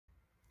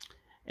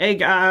Hey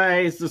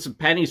guys, this is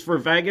Pennies for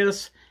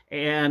Vegas,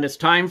 and it's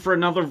time for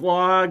another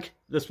vlog.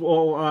 This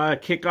will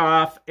kick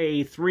off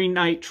a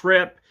 3-night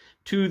trip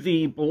to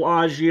the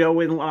Bellagio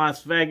in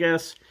Las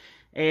Vegas.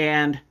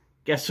 And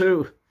guess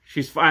who?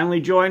 She's finally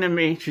joining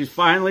me. She's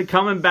finally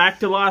coming back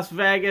to Las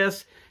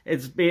Vegas.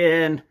 It's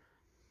been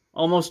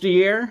almost a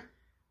year.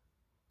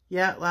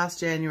 Yeah, last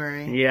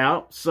January.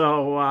 Yeah,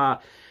 so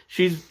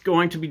she's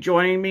going to be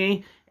joining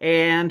me.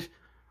 And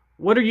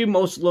what are you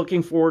most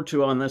looking forward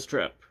to on this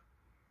trip?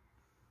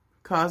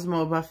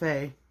 Cosmo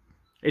Buffet.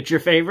 It's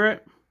your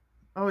favorite?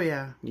 Oh,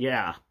 yeah.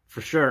 Yeah,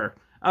 for sure.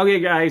 Okay,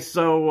 guys,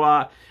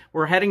 so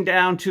we're heading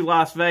down to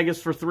Las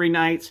Vegas for 3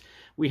 nights.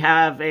 We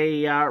have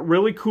a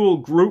really cool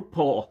group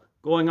poll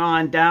going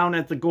on down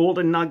at the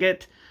Golden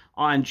Nugget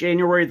on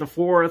January the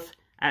 4th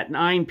at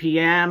 9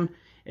 p.m.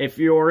 If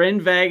you're in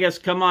Vegas,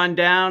 come on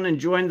down and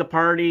join the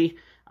party.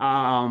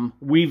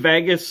 We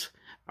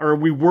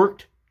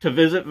worked to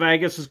visit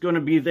Vegas is going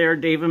to be there.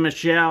 Dave and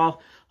Michelle,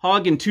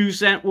 Hog and 2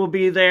 Cent will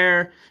be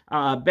there.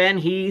 Ben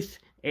Heath,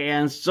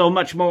 and so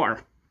much more.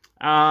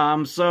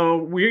 So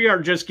we are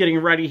just getting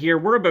ready here.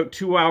 We're about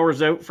 2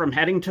 hours out from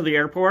heading to the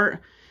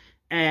airport.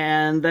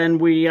 And then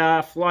we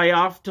fly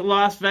off to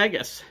Las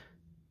Vegas.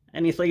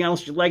 Anything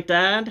else you'd like to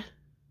add?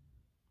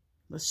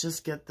 Let's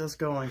just get this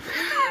going.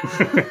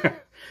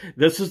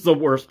 This is the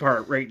worst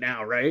part right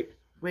now, right?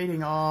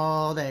 Waiting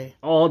all day.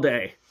 All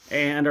day.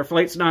 And our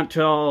flight's not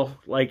till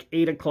like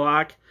 8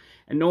 o'clock.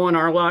 And knowing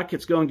our luck,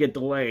 it's going to get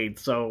delayed.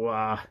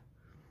 So,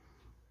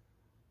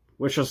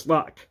 wish us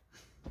luck.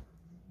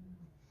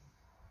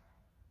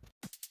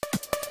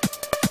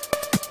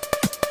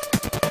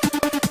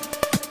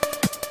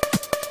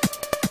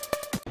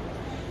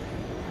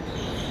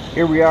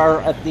 Here we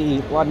are at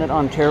the London,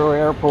 Ontario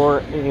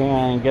airport,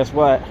 and guess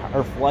what?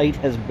 Our flight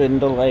has been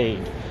delayed.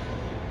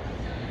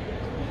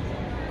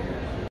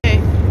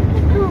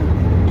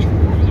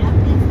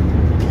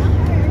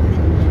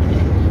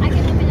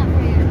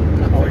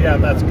 Oh yeah,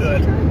 that's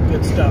good.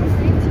 Good stuff.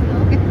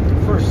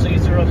 First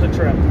Caesar of the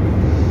trip.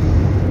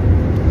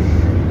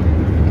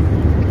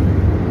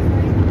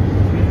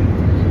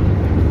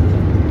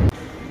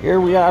 Here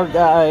we are,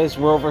 guys.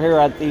 We're over here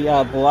at the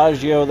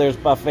Bellagio. There's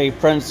Buffet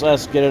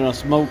Princess getting a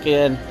smoke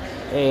in.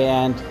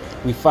 And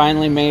we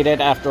finally made it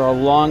after a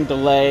long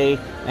delay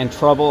and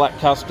trouble at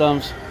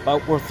customs.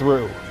 But we're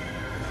through.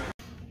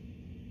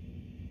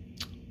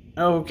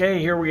 Okay,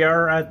 here we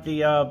are at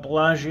the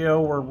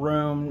Bellagio. We're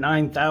room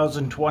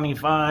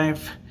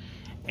 9025.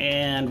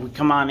 And we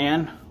come on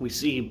in. We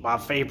see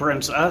Buffet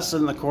Princess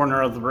in the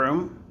corner of the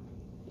room.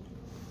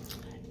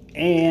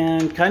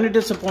 And kind of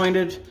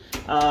disappointed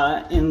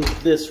in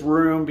this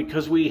room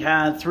because we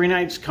had 3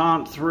 nights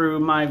comp through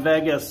My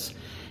Vegas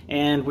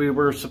and we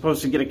were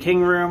supposed to get a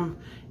king room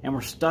and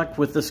we're stuck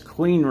with this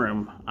queen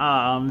room.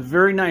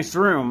 Very nice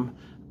room,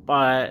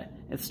 but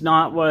it's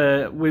not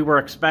what we were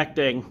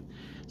expecting.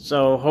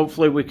 So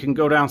hopefully we can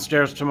go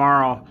downstairs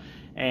tomorrow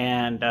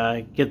and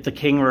get the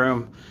king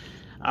room.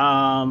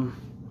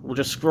 We'll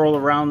just scroll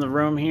around the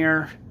room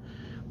here.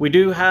 We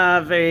do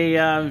have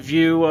a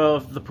view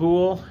of the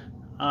pool.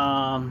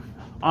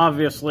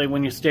 Obviously,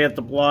 when you stay at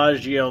the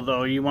Bellagio,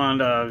 though, you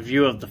want a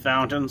view of the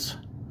fountains.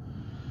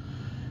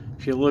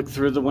 If you look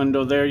through the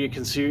window there, you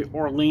can see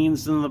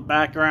Orleans in the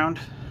background.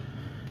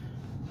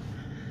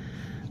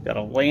 Got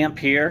a lamp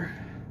here.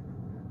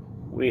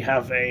 We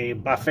have a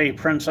Buffet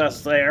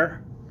Princess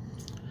there.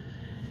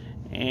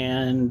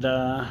 And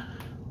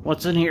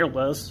what's in here,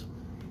 Liz?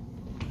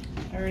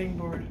 Ironing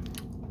board.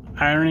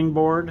 Ironing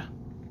board.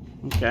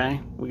 Okay.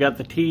 We got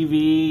the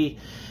TV.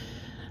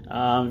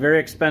 Very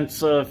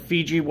expensive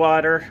Fiji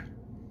water.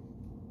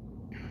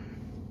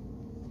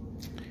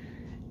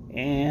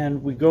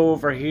 And we go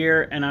over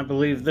here, and I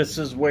believe this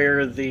is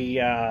where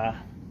the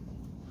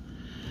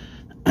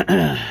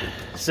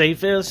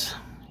safe is.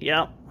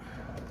 Yep.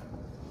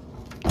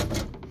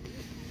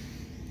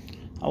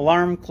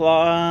 Alarm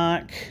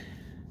clock.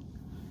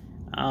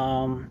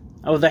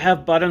 Oh, they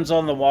have buttons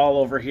on the wall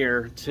over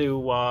here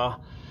to,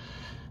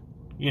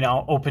 you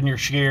know, open your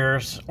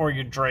shears or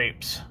your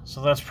drapes.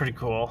 So that's pretty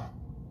cool.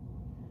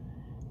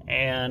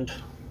 And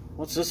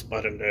what's this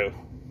button do?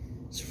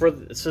 It's for,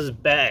 it says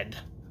bed.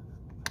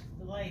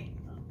 The light.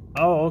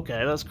 Oh,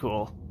 okay, that's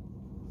cool.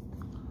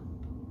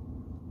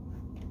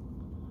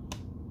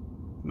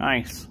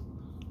 Nice.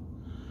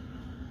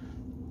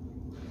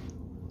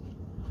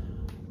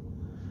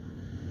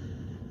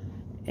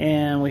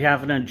 And we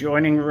have an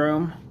adjoining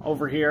room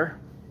over here.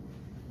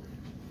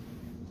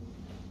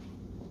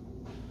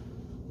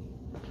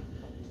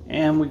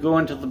 And we go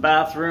into the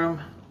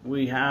bathroom.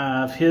 We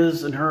have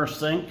his and her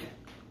sink.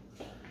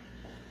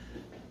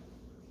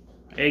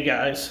 Hey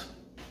guys.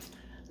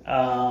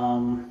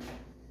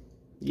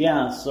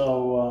 Yeah,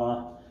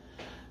 so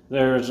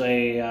there's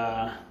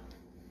a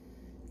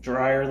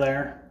dryer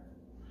there.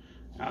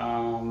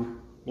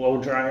 Blow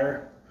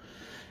dryer.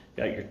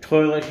 Got your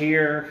toilet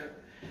here.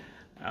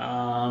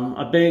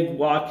 A big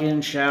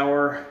walk-in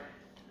shower.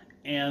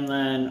 And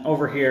then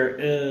over here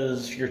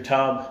is your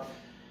tub.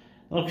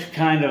 Looks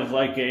kind of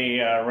like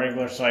a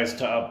regular size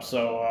tub,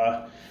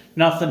 so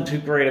nothing too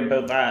great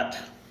about that.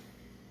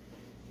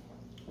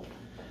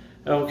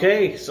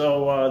 Okay,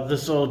 so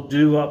this will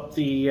do up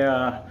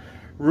the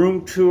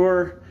room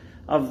tour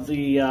of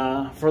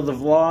the for the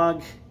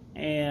vlog,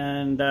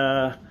 and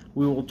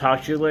we will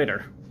talk to you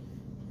later.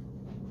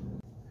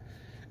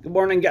 Good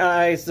morning,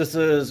 guys. This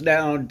is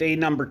now day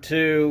number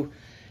 2.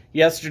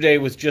 Yesterday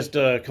was just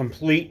a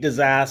complete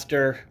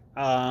disaster.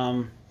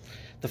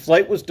 The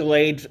flight was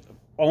delayed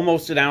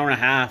almost an hour and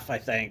a half, I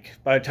think.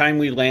 By the time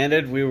we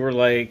landed, we were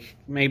like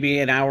maybe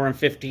an hour and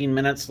 15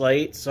 minutes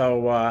late,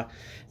 so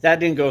that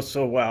didn't go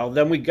so well.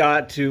 Then we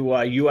got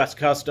to U.S.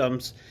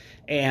 Customs,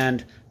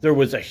 and there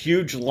was a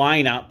huge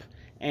lineup,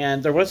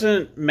 and there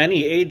wasn't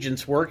many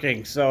agents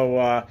working,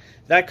 so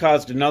that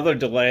caused another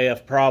delay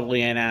of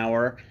probably an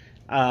hour.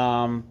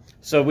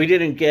 So we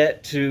didn't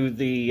get to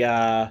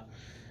the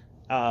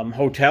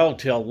hotel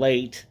till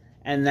late.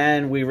 And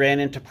then we ran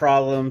into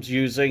problems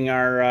using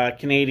our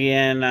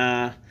Canadian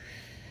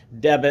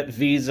debit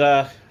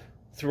Visa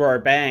through our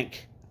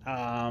bank.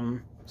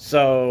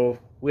 So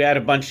we had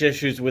a bunch of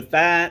issues with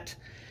that.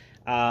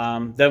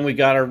 Then we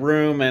got our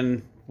room,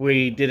 and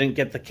we didn't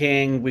get the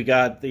king. We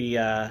got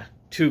the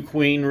 2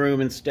 queen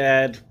room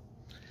instead.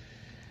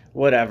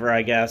 Whatever,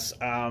 I guess.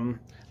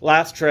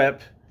 Last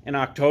trip in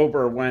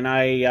October, when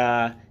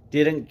I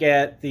didn't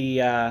get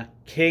the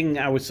king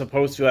I was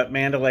supposed to at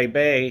Mandalay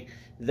Bay,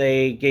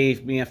 they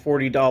gave me a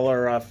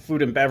 $40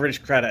 food and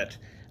beverage credit.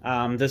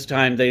 This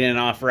time they didn't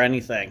offer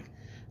anything.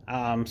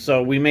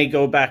 So we may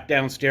go back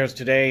downstairs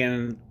today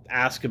and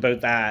ask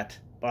about that.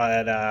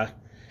 But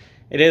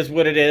it is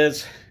what it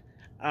is.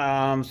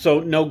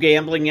 So no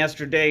gambling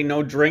yesterday,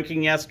 no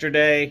drinking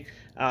yesterday.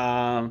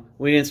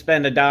 We didn't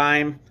spend a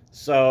dime.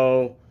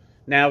 So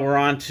now we're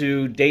on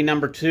to day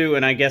number 2,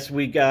 and I guess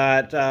we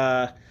got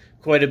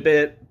quite a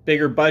bit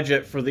bigger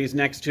budget for these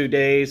next 2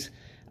 days.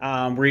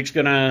 We're each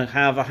going to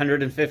have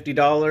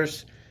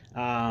 $150.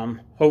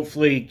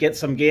 Hopefully get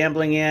some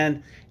gambling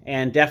in,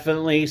 and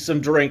definitely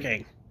some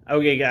drinking.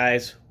 Okay,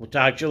 guys, we'll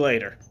talk to you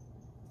later.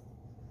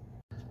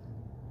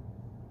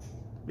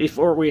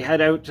 Before we head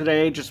out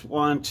today, just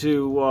want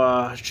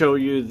to show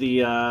you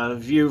the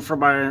view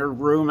from our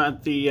room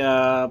at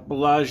the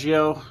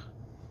Bellagio.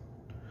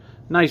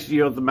 Nice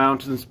view of the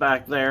mountains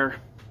back there.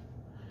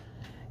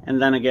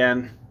 And then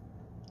again,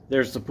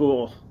 there's the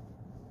pool.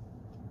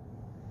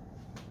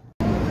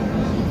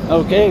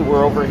 Okay,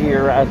 we're over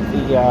here at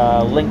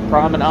the Link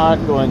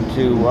Promenade, going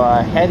to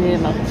head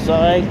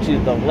inside to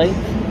the lake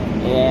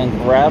and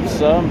grab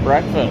some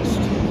breakfast.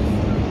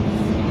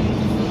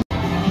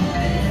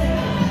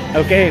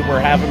 Okay, we're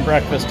having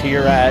breakfast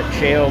here at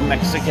Cheo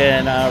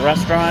Mexican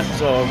restaurant,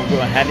 so we're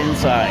going to head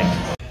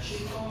inside.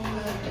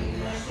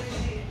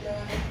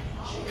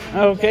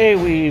 Okay,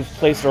 we've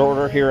placed our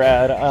order here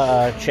at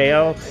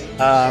Cheo.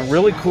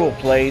 Really cool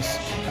place,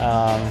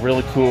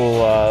 really cool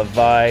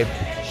vibe.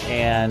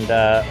 And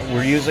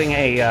we're using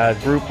a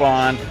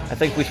Groupon. I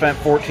think we spent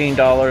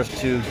 $14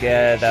 to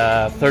get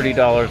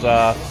 $30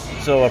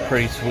 off, so a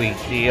pretty sweet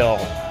deal.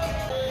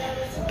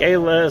 Okay,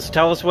 Liz,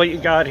 tell us what you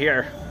got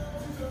here.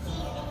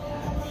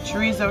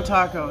 Chorizo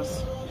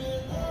tacos.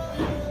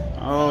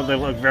 Oh, they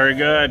look very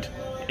good.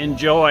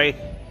 Enjoy.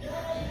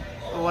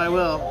 Oh, I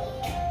will.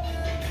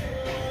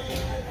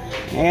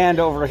 And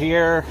over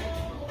here,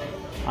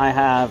 I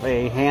have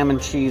a ham and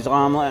cheese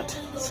omelet,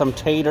 some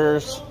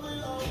taters,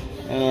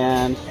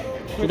 and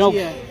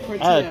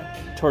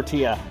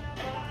tortilla,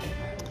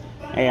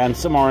 and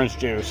some orange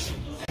juice.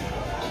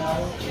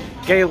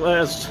 Okay,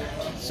 Liz,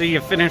 so you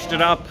finished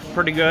it up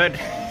pretty good.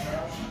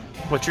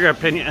 What's your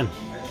opinion?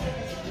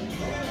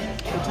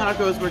 The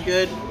tacos were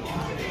good.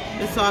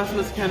 The sauce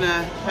was kind of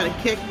had a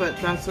kick, but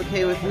that's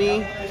okay with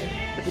me.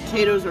 The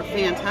potatoes were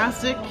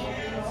fantastic,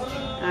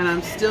 and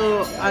I'm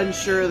still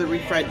unsure of the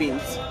refried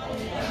beans.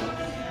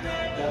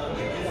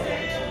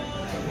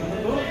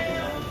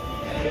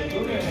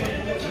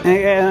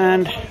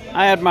 And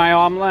I had my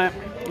omelet.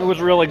 It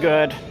was really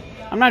good.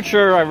 I'm not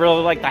sure I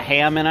really like the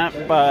ham in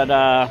it, but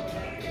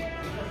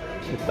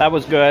that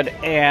was good.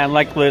 And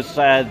like Liz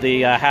said,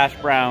 the hash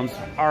browns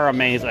are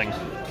amazing.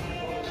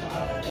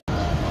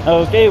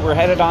 Okay, we're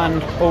headed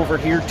on over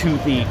here to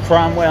the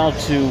Cromwell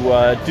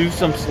to do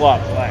some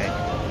slot play.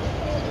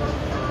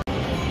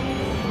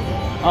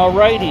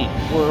 Alrighty,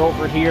 we're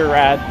over here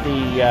at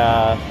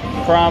the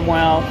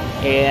Cromwell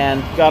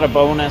and got a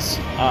bonus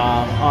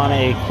on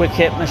a quick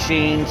hit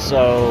machine,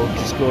 so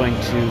just going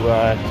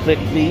to click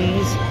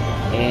these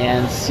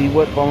and see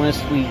what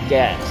bonus we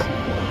get.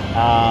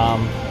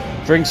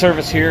 Drink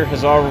service here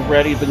has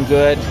already been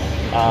good.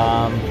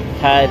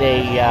 Had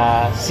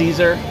a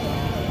Caesar,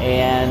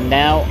 and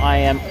now I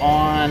am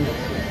on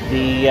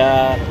the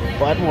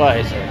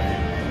Budweiser.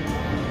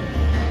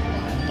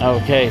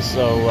 Okay,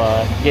 so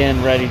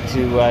getting ready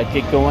to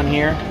get going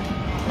here.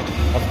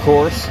 Of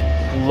course,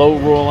 low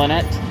rolling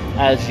it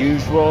as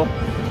usual,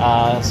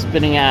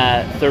 spinning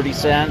at 30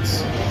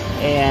 cents.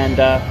 And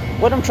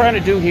what I'm trying to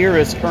do here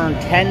is earn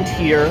 10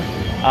 tier,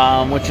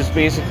 which is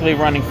basically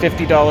running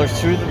 $50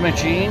 through the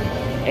machine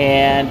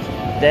and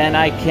then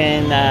I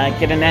can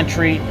get an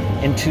entry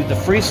into the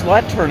free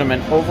slot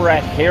tournament over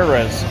at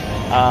Harrah's.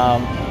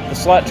 The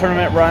slot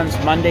tournament runs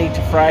Monday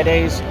to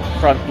Fridays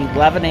from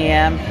 11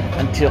 a.m.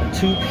 until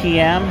 2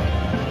 p.m.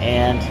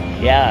 And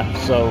yeah,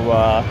 so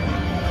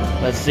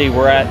let's see,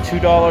 we're at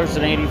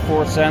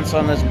 $2.84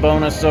 on this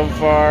bonus so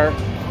far,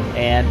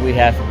 and we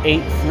have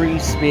 8 free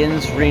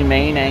spins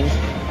remaining.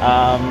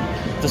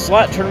 The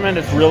slot tournament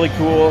is really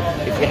cool.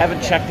 If you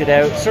haven't checked it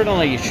out,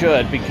 certainly you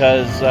should,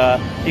 because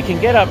you can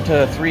get up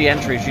to 3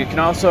 entries. You can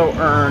also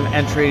earn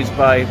entries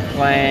by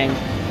playing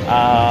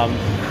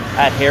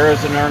at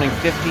Harrah's and earning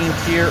 15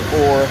 tier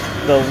or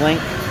the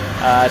Link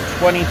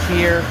 20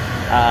 tier.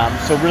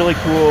 So really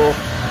cool,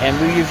 and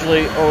we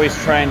usually always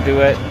try and do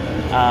it.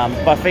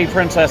 Buffet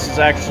Princess has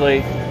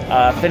actually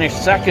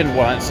finished second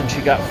once, and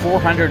she got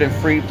 400 in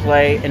free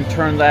play and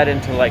turned that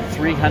into like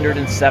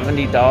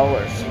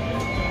 $370.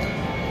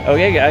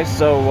 Okay guys,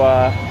 so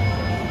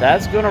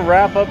that's going to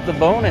wrap up the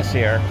bonus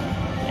here,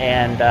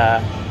 and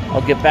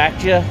I'll get back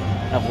to you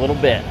in a little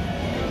bit.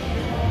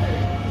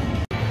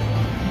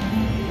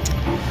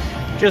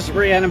 Just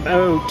ran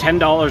about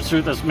 $10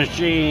 through this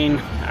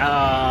machine.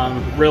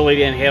 Really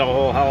didn't hit a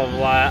whole hell of a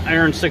lot. I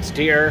earned 6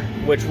 tier,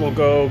 which will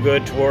go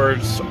good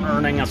towards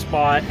earning a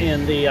spot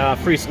in the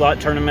free slot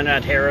tournament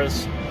at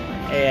Harrah's.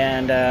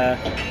 And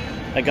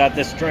I got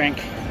this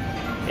drink.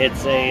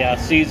 It's a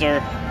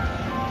Caesar.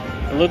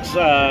 It looks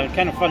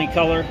kind of funny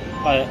color,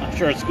 but I'm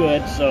sure it's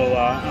good, so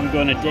I'm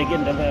going to dig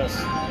into this.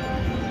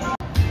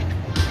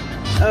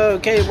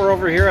 Okay, we're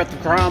over here at the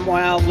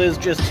Cromwell. Liz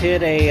just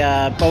hit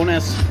a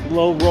bonus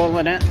low roll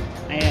in it,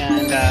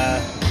 and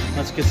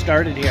let's get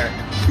started here.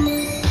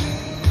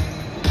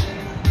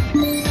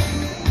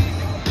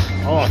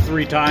 Oh,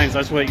 3 times,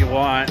 that's what you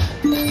want.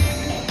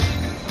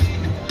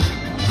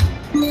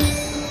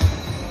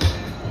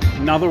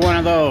 Another one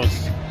of those.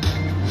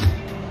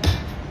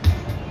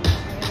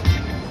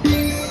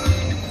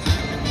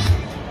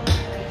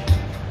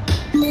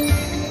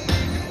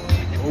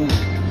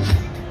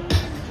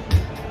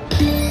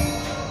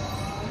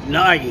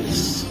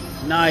 Nice,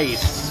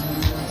 nice.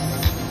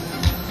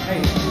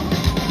 Hey.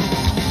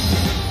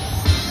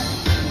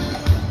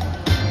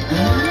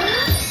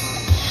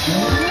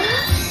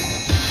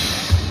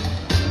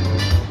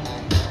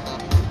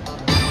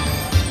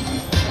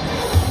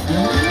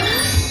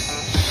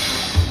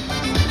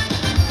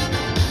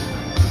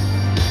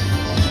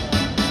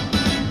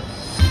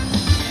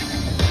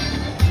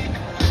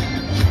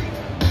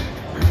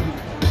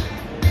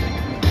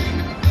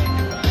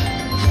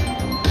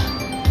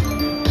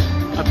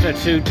 Up to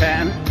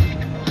 210.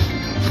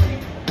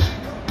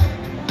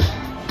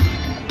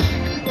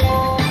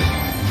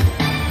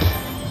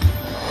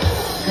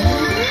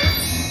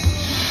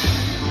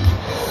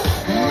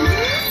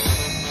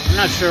 I'm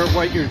not sure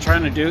what you're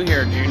trying to do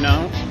here. Do you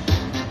know?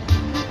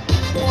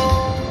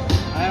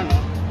 I don't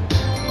know.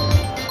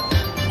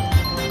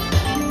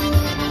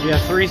 You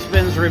have 3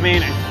 spins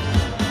remaining.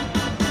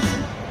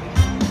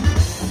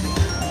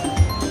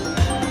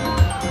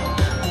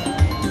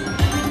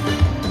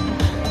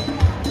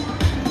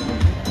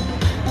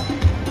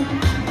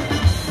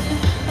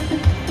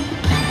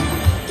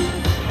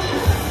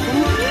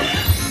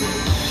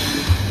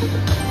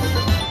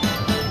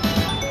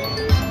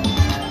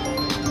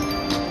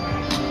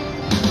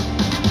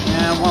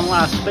 One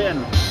last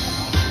spin.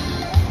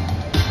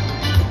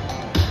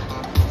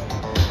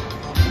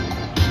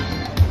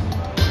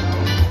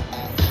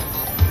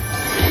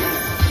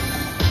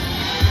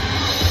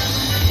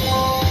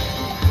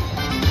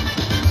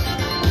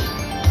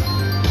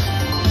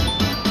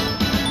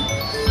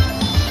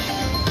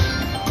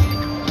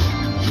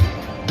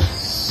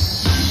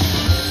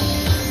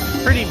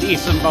 Pretty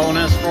decent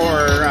bonus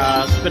for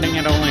spinning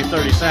at only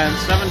 30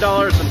 cents.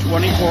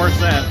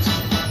 $7.24.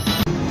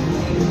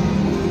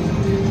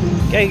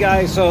 Okay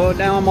guys, so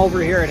now I'm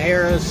over here at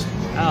Harrah's,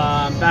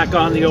 back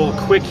on the old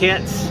quick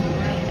hits,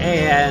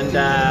 and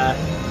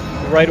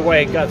right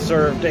away got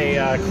served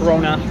a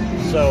Corona.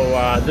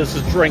 So this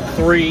is drink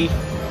 3,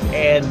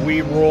 and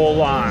we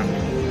roll on.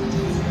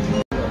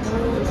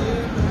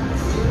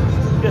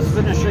 Just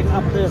finishing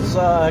up this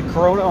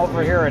Corona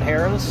over here at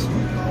Harrah's,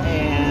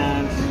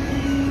 and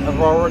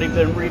I've already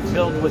been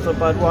refilled with a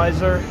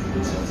Budweiser.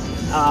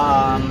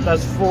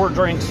 That's 4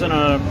 drinks in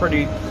a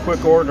pretty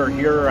quick order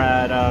here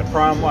at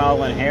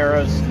Cromwell and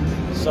Harrah's.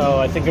 So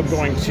I think I'm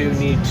going to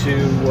need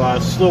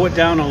to slow it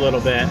down a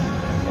little bit,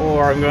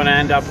 or I'm going to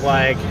end up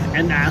like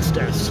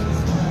Anastas.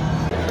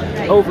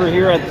 Over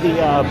here at the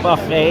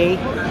buffet,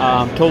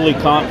 totally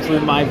comped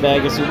through my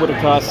Vegas. It would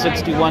have cost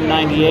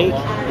 $61.98.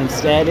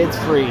 Instead, it's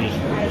free.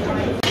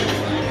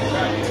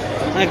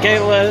 Okay,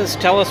 Liz,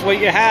 tell us what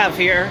you have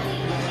here.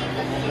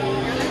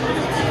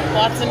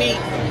 Lots of meat.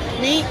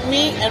 Meat,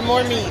 meat, and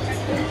more meat.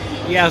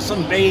 You have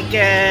some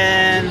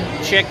bacon,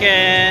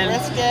 chicken.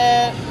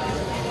 Brisket.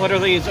 What are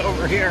these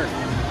over here?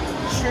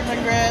 Shrimp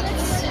and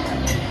grits.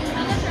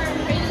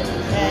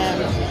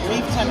 And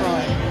beef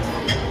tenderloin.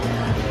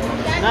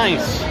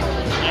 Nice.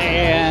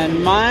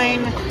 And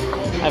mine,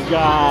 I've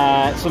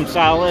got some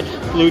salad,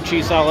 blue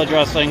cheese salad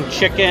dressing,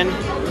 chicken,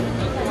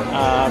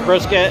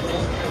 brisket,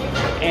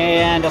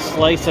 and a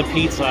slice of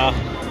pizza.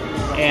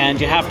 And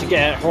you have to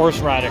get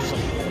horseradish.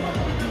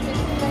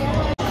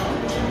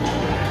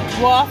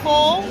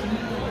 Waffle,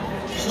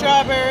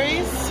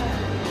 strawberries,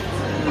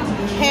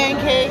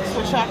 pancakes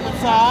with chocolate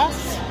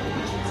sauce,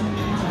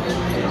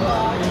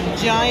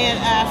 giant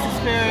ass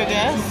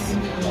asparagus,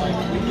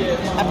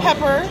 a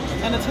pepper,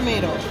 and a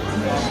tomato.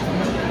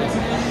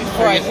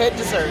 Before I hit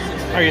dessert.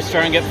 Are you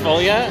starting to get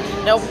full yet?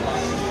 Nope.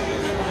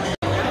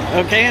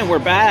 Okay, and we're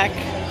back,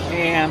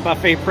 and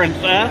Buffet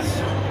Princess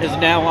is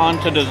now on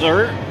to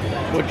dessert.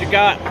 What you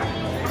got?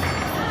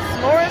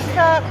 S'mores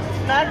cup,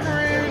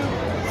 macaroon,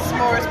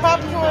 s'mores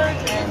popcorn,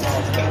 and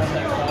cheesecake.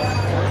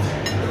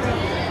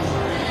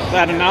 Is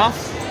that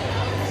enough?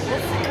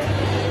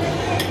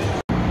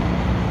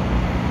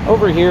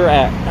 Over here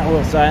at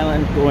Ellis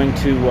Island, going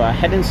to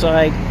head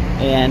inside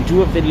and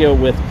do a video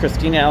with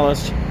Christina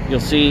Ellis. You'll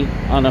see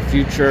on a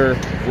future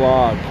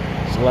vlog.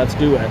 So let's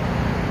do it.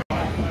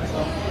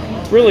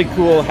 Really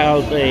cool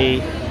how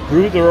they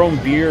brew their own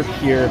beer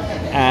here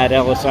at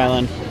Ellis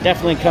Island.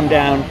 Definitely come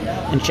down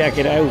and check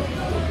it out.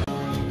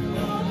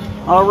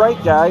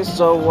 Alright guys,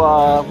 so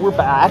we're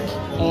back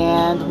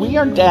and we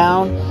are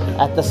down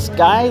at the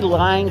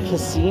Skyline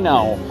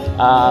Casino.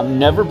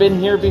 Never been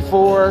here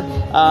before.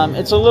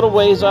 It's a little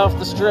ways off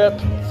the strip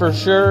for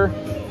sure,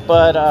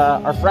 but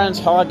our friends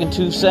Hog and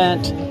 2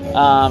 Cent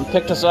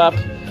picked us up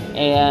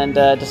and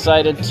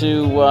decided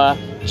to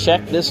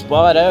check this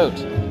spot out.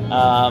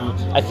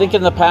 I think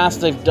in the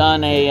past they've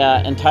done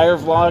a entire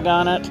vlog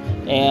on it,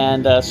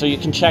 and so you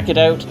can check it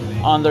out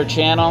on their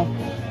channel.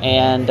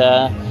 And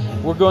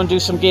we're going to do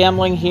some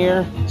gambling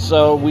here,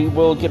 so we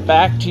will get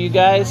back to you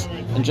guys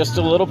in just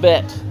a little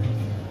bit.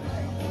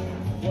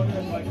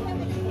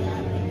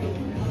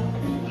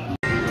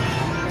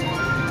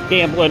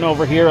 Gambling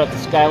over here at the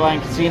Skyline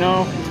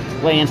Casino,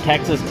 playing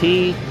Texas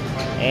Tea,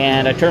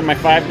 and I turned my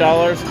 $5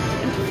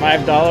 into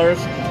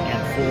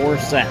 $5.04.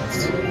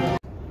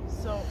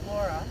 So,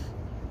 Laura.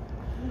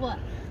 What?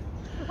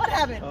 What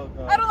happened? Oh,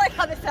 God. I don't like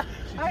how this sounds.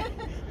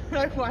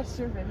 I watched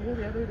your video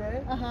the other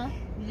day. Uh-huh.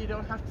 You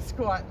don't have to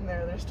squat in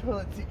there. There's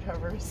toilet seat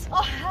covers.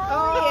 Oh,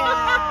 hell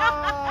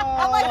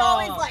yeah. I'm like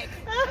always like.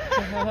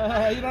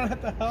 You don't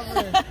have to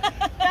hover.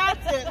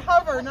 That's it.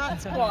 Hover, not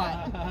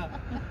squat.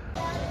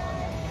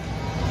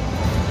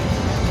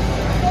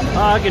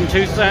 Hog and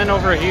 2 Cent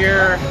over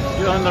here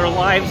doing their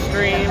live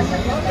stream.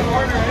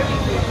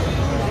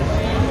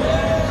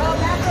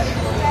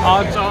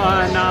 Hog's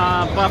on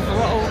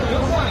Buffalo.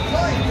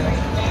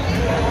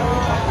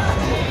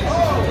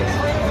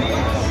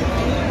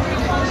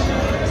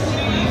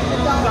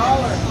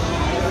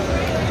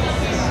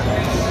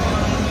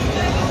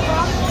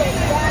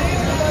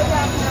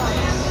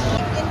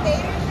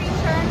 Invaders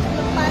return from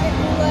the planet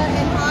Mula,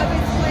 and Hog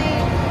is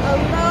playing a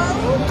low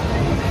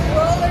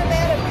roller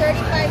bet of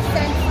 35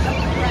 cents a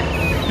press.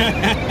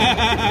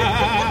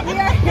 We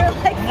are here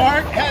like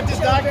Mark had to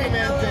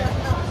document it.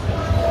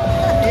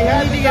 He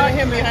had to get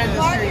him behind the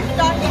Mark screen. is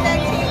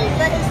documenting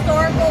the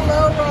historical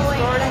low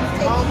rolling that's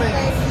taking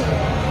place here.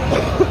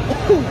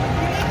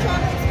 Unique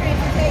travel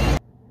experience to take.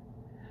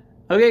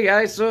 Okay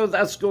guys, so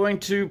that's going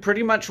to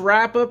pretty much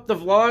wrap up the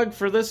vlog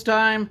for this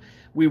time.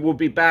 We will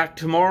be back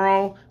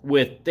tomorrow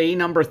with day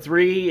number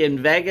 3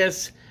 in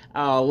Vegas.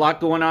 A lot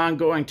going on.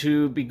 Going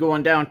to be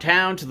going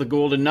downtown to the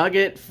Golden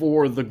Nugget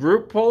for the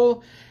group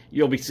poll.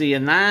 You'll be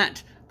seeing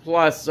that.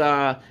 Plus,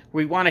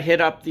 we want to hit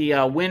up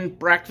the Win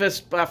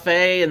Breakfast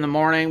Buffet in the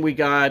morning. We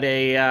got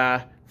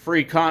a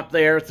free comp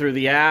there through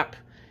the app.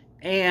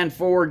 And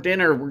for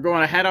dinner, we're going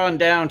to head on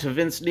down to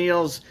Vince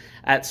Neil's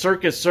at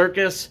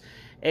Circus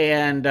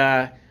and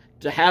to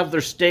have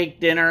their steak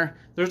dinner.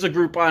 There's a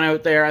Groupon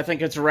out there. I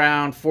think it's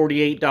around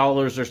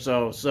 $48 or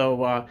so.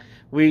 So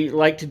we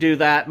like to do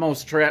that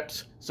most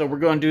trips. So we're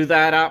going to do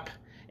that up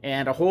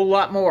and a whole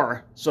lot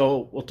more.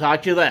 So we'll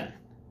talk to you then.